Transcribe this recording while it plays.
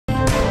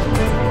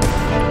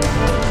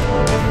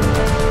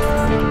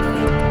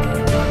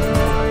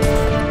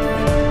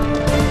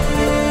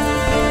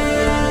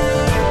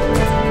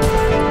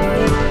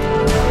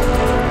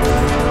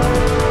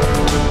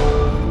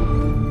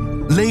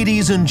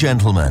Ladies and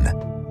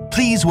gentlemen,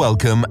 please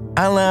welcome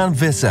Alain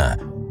Visser,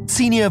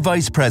 Senior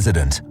Vice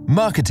President,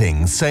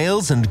 Marketing,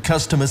 Sales and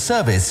Customer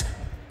Service,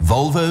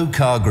 Volvo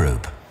Car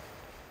Group.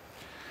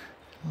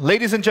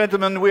 Ladies and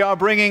gentlemen, we are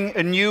bringing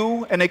a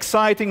new and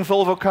exciting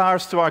Volvo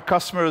cars to our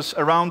customers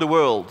around the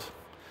world.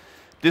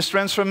 This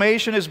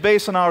transformation is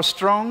based on our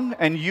strong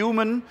and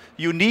human,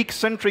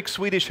 unique-centric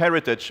Swedish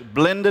heritage,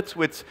 blended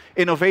with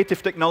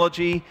innovative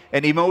technology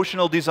and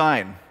emotional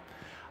design.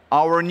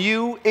 Our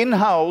new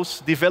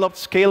in-house developed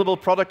scalable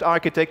product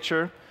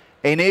architecture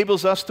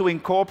enables us to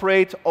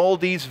incorporate all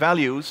these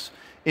values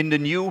in the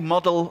new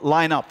model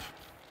lineup.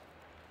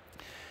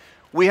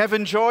 We have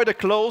enjoyed a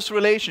close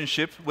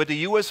relationship with the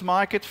US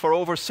market for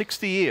over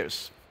 60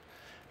 years.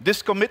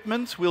 This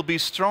commitment will be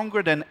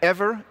stronger than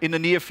ever in the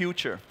near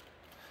future.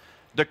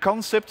 The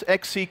concept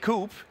XC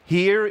Coupe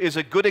here is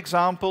a good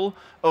example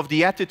of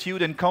the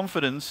attitude and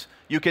confidence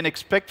you can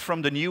expect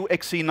from the new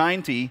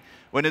XC90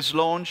 when it's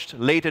launched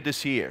later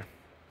this year.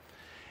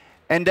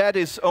 And that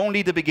is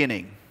only the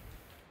beginning.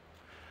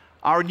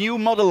 Our new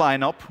model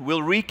lineup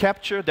will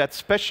recapture that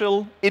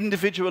special,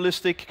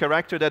 individualistic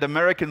character that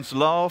Americans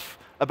love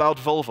about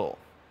Volvo.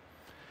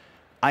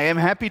 I am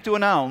happy to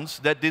announce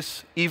that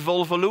this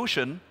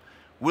Evolvolution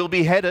will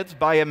be headed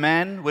by a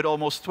man with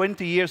almost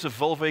 20 years of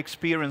Volvo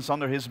experience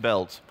under his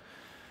belt.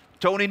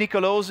 Tony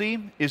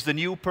Nicolosi is the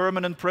new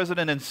permanent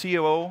president and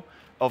COO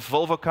of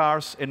Volvo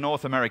Cars in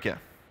North America.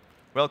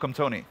 Welcome,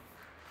 Tony.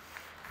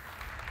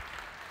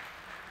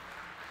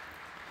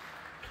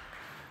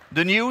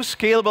 The new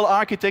scalable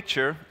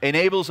architecture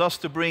enables us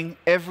to bring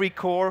every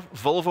core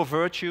Volvo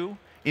virtue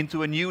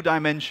into a new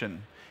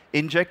dimension,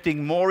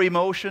 injecting more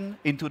emotion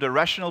into the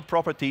rational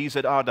properties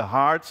that are the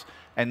heart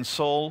and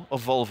soul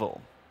of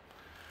Volvo.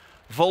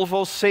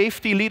 Volvo's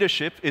safety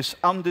leadership is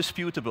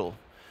undisputable.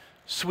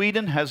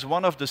 Sweden has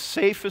one of the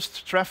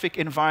safest traffic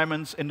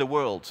environments in the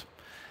world.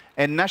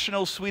 And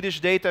national Swedish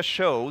data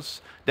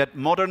shows that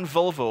modern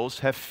Volvos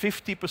have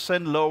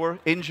 50% lower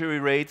injury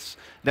rates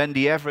than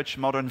the average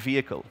modern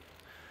vehicle.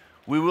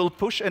 We will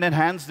push and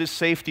enhance this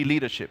safety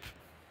leadership,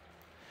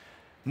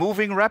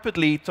 moving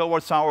rapidly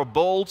towards our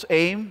bold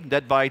aim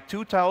that by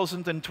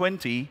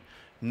 2020,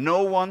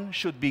 no one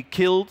should be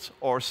killed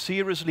or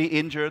seriously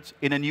injured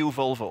in a new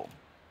Volvo.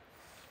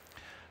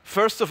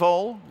 First of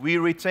all, we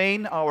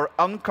retain our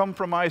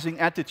uncompromising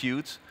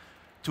attitude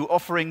to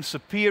offering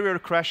superior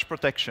crash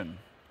protection.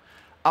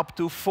 Up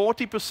to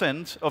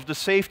 40% of the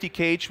safety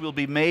cage will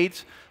be made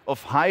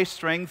of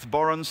high-strength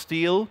boron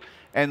steel,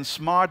 and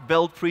smart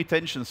belt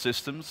pretension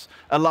systems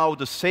allow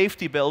the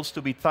safety belts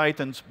to be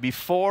tightened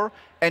before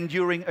and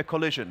during a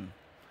collision.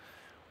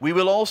 We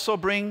will also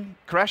bring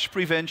crash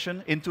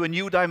prevention into a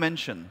new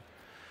dimension.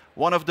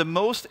 One of the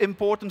most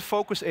important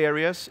focus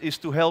areas is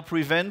to help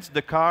prevent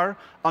the car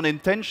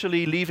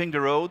unintentionally leaving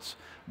the roads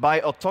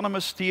by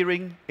autonomous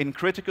steering in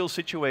critical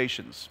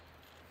situations.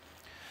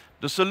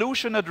 The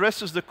solution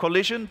addresses the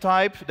collision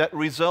type that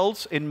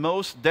results in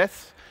most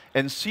death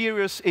and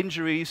serious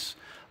injuries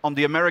on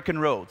the American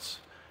roads,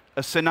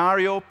 a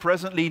scenario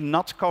presently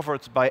not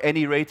covered by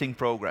any rating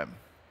program.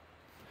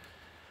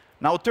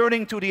 Now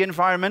turning to the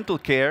environmental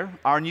care,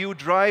 our new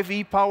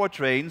Drive-E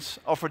powertrains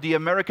offer the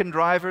American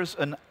drivers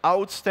an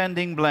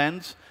outstanding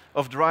blend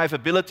of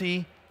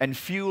drivability and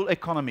fuel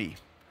economy.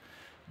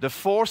 The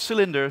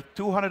 4-cylinder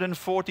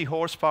 240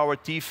 horsepower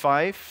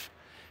T5,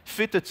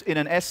 fitted in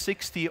an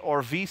S60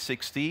 or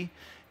V60,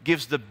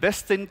 gives the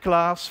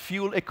best-in-class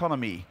fuel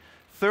economy,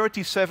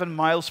 37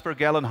 miles per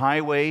gallon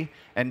highway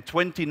and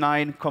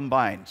 29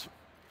 combined.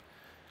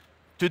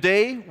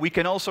 Today, we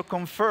can also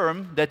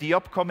confirm that the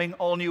upcoming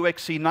all-new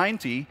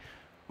XC90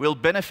 will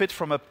benefit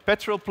from a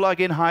petrol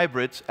plug-in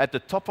hybrid at the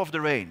top of the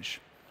range.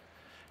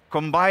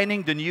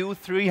 Combining the new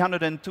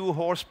 302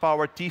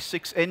 horsepower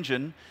T6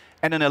 engine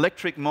and an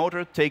electric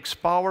motor takes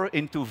power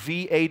into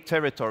V8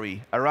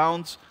 territory,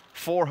 around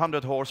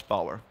 400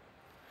 horsepower.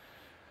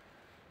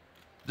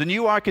 The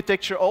new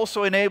architecture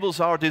also enables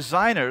our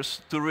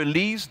designers to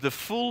release the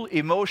full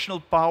emotional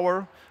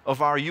power of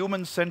our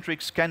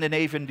human-centric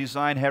Scandinavian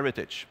design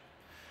heritage.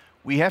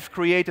 We have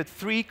created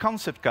 3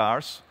 concept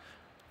cars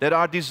that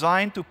are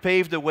designed to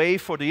pave the way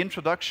for the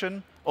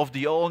introduction of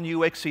the all-new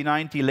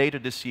XC90 later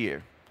this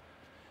year.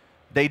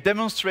 They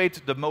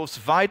demonstrate the most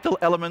vital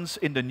elements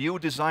in the new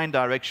design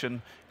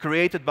direction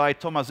created by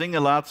Thomas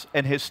Ingelat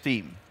and his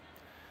team.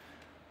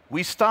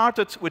 We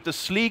started with the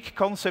sleek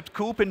concept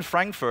coupe in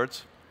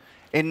Frankfurt,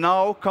 and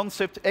now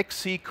concept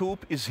XC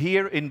Coupe is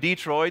here in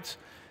Detroit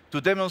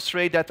to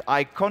demonstrate that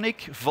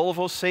iconic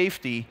Volvo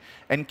safety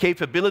and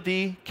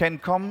capability can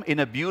come in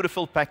a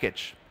beautiful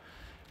package.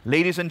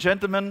 Ladies and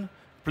gentlemen,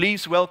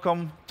 please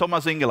welcome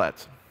Thomas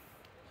Ingelat.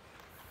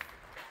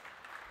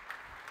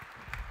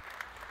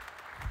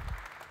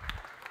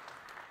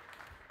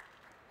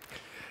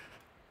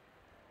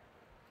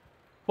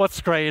 What's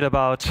great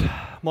about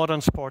modern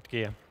sport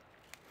gear?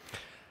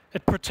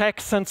 It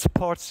protects and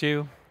supports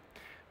you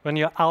when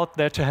you're out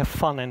there to have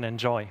fun and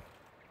enjoy.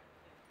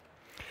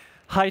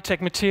 High-tech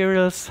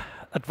materials,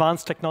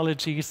 advanced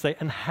technologies, they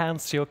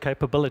enhance your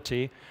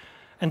capability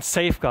and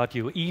safeguard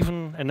you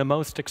even in the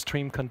most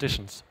extreme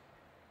conditions.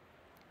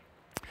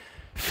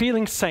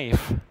 Feeling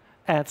safe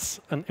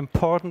adds an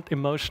important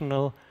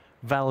emotional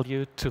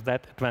value to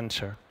that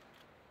adventure.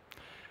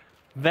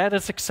 That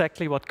is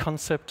exactly what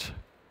Concept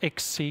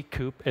XC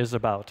Coupe is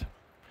about.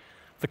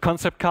 The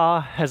concept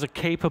car has a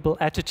capable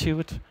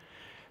attitude.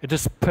 It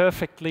is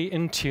perfectly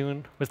in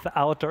tune with the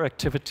outdoor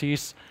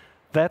activities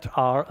that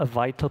are a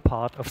vital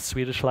part of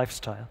Swedish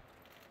lifestyle.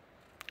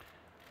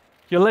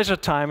 Your leisure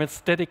time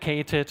is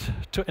dedicated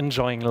to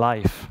enjoying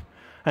life,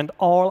 and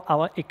all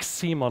our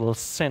XC models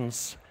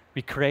since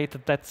we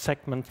created that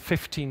segment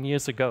 15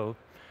 years ago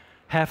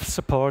have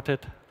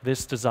supported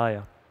this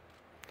desire.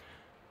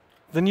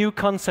 The new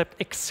Concept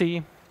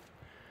XC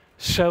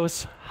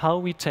shows how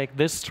we take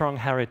this strong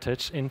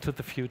heritage into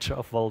the future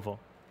of Volvo.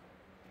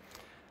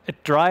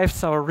 It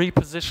drives our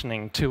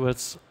repositioning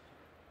towards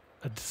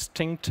a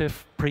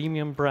distinctive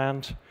premium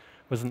brand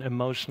with an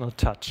emotional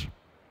touch.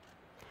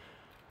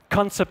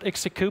 Concept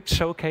XC Coupe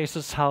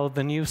showcases how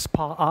the new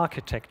Spa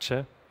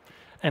architecture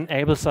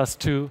enables us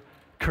to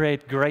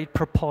create great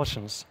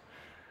proportions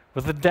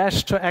with a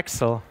dash to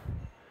axle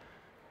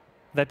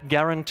that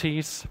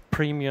guarantees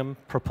premium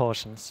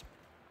proportions.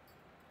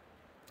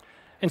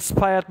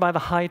 Inspired by the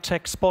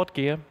high-tech sport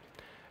gear,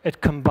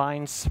 it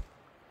combines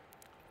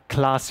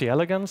classy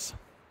elegance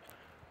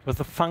with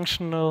the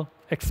functional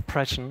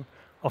expression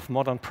of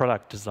modern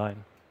product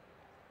design.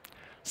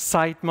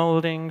 Side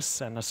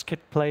moldings and the skid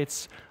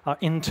plates are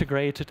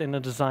integrated in a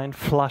design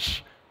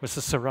flush with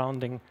the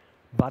surrounding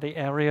body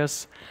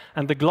areas,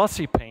 and the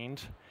glossy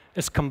paint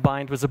is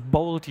combined with a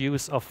bold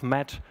use of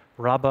matte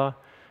rubber,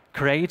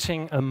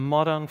 creating a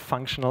modern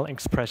functional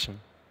expression.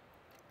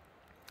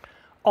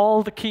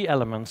 All the key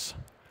elements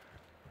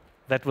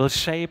that will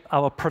shape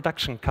our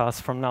production cars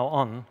from now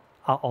on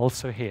are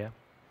also here.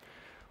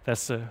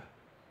 There's a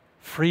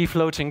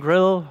free-floating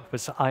grille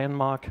with the iron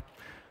mark.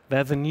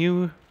 There's a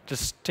new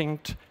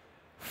distinct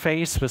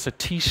face with the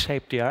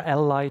T-shaped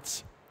DRL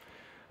lights.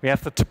 We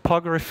have the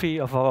topography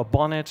of our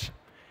bonnet.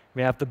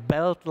 We have the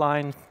belt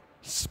line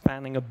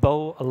spanning a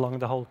bow along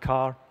the whole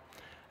car.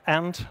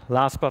 And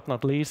last but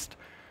not least,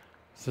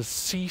 the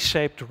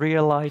C-shaped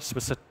rear lights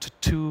with a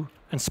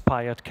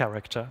tattoo-inspired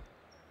character.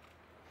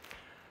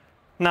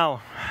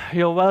 Now,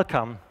 you're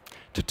welcome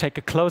to take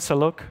a closer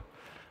look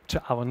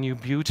to our new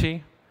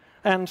beauty.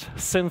 And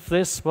since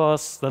this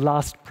was the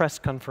last press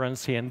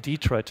conference here in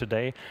Detroit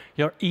today,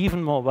 you're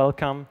even more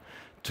welcome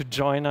to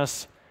join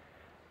us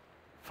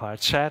for a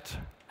chat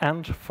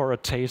and for a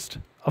taste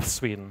of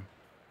Sweden.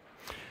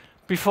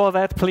 Before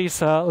that,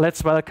 please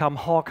let's welcome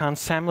Håkan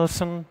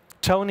Samuelsson,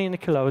 Tony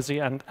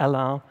Nicolosi, and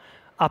Alain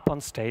up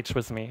on stage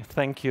with me.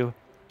 Thank you